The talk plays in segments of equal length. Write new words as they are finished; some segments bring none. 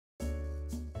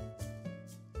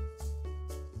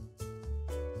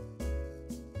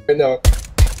right now.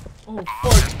 Oh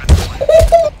fuck.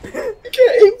 You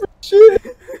can't aim for shit.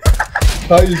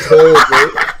 How you fail, bro?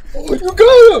 Oh, you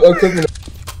got him! I'm cooking.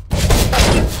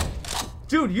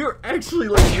 Dude, you're actually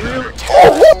like really.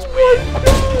 Oh my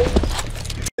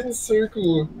god! In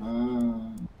circle.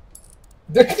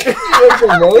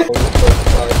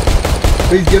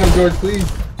 Please get him, George, please.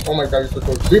 Oh my god, you're so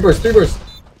close. 3 bursts, 3 bursts.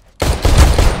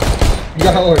 You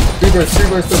got one. 3 bursts, 3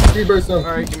 bursts, 3 bursts.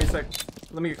 Alright, give me a sec.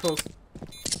 Let me get close.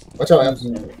 Watch out, Abs.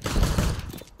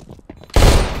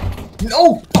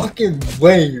 No fucking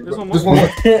way. There's one There's more. one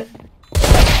more.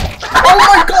 Oh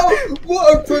my god!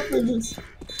 What equipment is?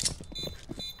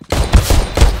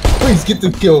 Please get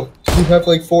the kill. You have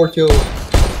like 4 kills.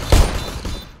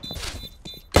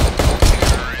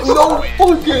 No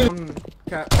fucking.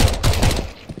 Cat.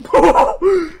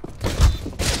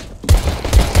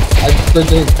 They're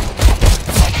James.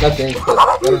 Not James,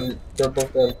 but they're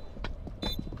both them.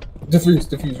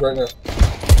 Defuse right now.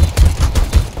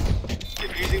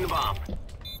 Defusing the bomb.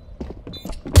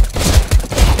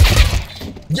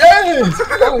 Yes!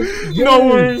 Oh, yes! No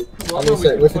way! I'm gonna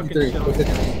say, with 53, with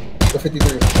 53, with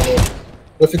 53,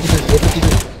 with 53, with 53.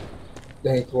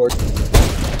 Thank Lord.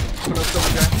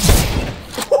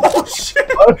 Oh shit!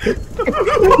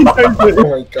 Oh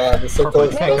my god, it's so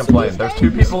close. Can't complain. There's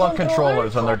 2 people on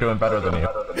controllers and they're doing better than you.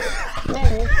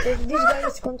 This guy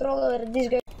is controller, this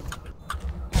guy.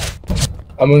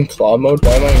 I'm in claw mode?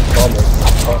 Why am I in claw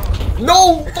mode?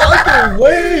 No fucking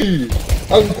way!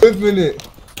 I'm equipping it.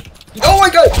 Oh my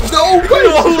god! No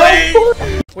way!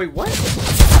 Wait, what?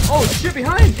 Oh shit,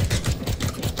 behind!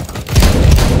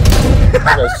 You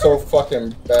guys so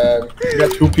fucking bad. You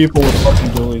got 2 people with fucking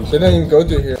dualies. They didn't even go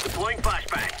through here. Deploying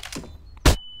flashbang.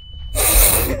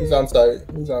 He's on site.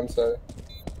 He's on site.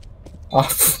 Ah,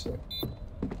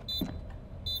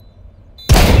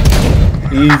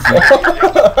 Easy.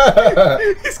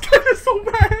 This guy is so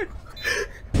bad!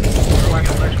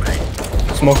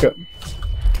 Smoke it.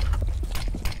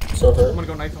 so hurt. I'm gonna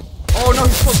go knife him. Oh no,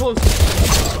 he's so close!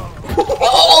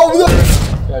 Oh no!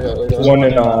 Yeah. One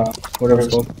in whatever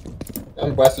it's called.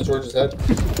 I'm blasting George's head.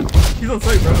 He's on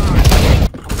site, bro.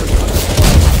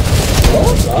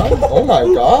 Oh god! Oh my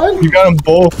god! You got them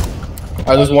both.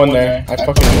 There's one there. I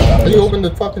fucking got How him. you open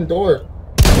the fucking door?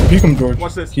 Peek him, George.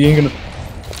 Watch this. He ain't gonna.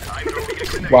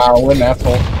 Wow, what an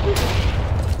asshole.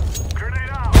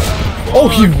 Oh,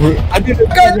 I didn't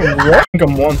wrong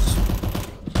him once.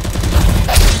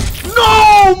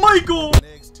 No, Michael!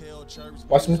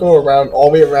 Watch him go around, all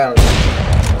the way around.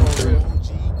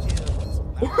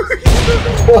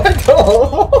 What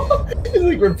the? He's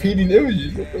like repeating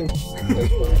images.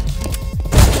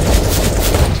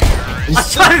 I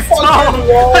shot his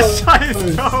toe! I shot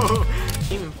his toe!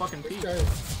 Even fucking peek.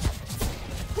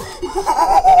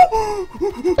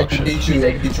 I can beat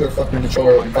you a fucking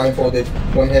controller, blindfolded,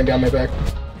 one hand down my back.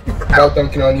 Wild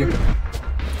dunking on you.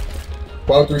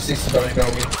 Wild 360 dunking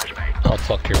on me. I'll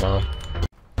fuck your mom.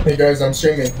 Hey guys, I'm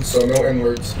streaming, so no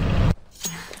N-words.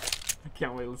 I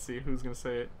can't wait, let's see who's gonna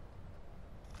say it.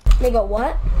 Nigga,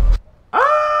 what?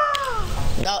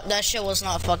 No, that shit was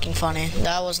not fucking funny.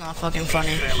 That was not fucking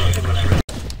funny.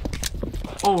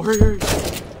 Oh, hurry.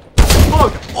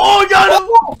 Fuck! Oh, I got him!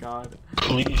 Oh, God.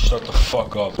 Please shut the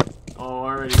fuck up. Oh,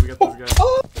 already, we got this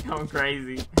guy. I'm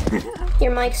crazy.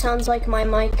 Your mic sounds like my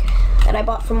mic that I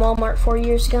bought from Walmart 4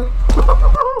 years ago.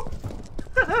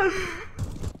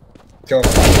 Go.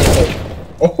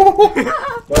 Oh!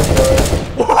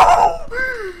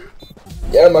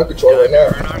 Yeah, my controller right now.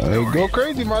 Hey, go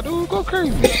crazy, my dude. Go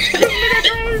crazy.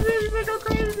 Go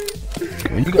crazy.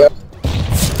 You got.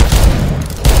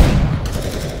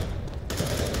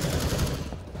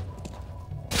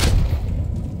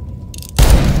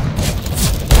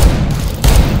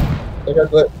 I got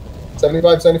clip.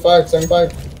 75, 75,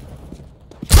 75.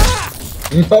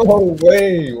 No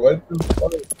way! What the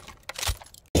fuck?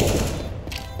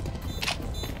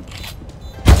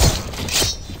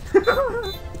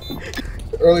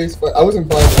 Earliest fight. I wasn't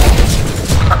blind.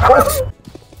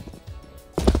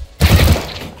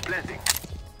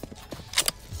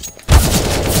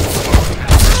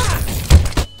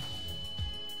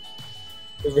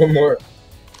 There's one more.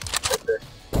 Okay.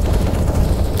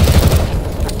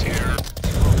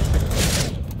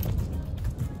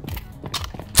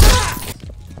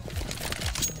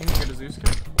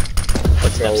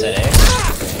 Footsteps at A.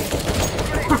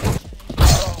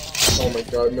 Oh my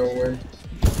god, no way.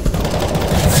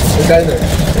 The guy there.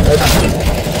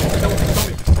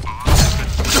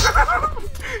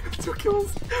 Two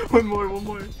kills. One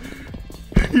more.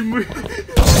 He moved.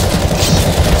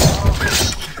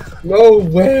 No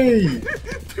way!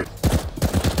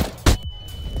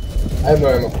 I have no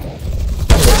ammo.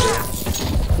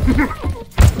 Here.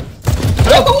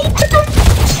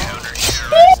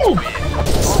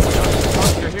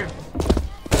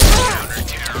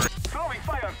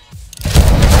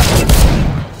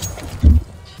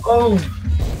 Oh!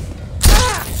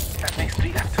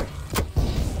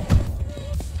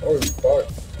 Holy fuck.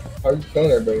 How are you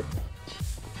killing everybody?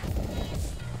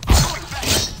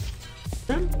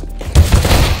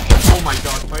 Oh my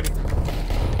god, fighting.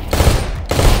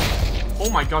 Oh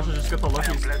my gosh, I just got the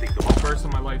luckiest burst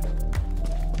of my life.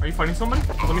 Are you fighting somebody?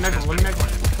 Let me next him, let me next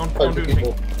him. Don't do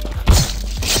anything.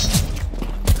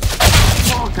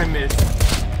 Fuck, I missed.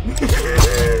 It's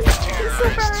so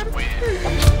bad.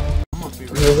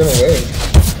 You're gonna win.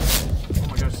 Oh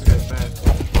my gosh, this guy's bad.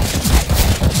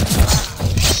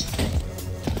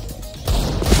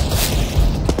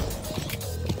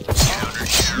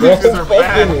 No These guys are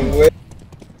bad. fucking way.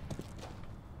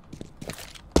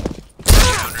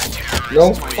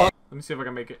 No fuck. Let me see if I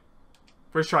can make it.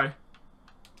 First try.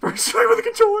 First try with the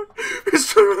controller. First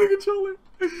try with the controller.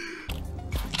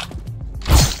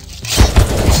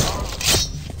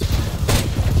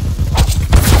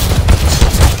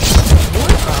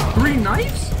 What? 3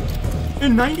 knives?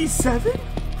 In 97?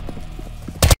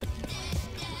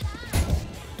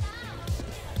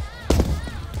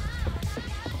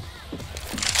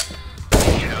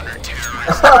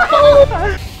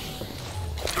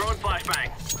 Throwing flashbang.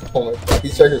 Oh my god,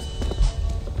 these checkers.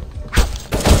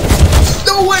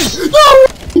 No way! No!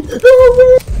 No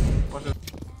way! Watch this.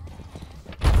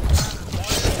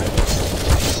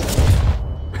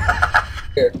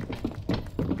 Here.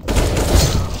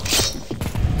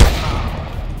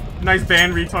 Nice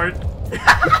ban, retard.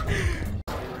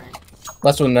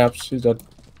 Last one naps. He's dead.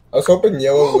 I was hoping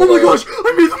yellow Oh would, my gosh!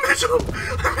 I made the matchup!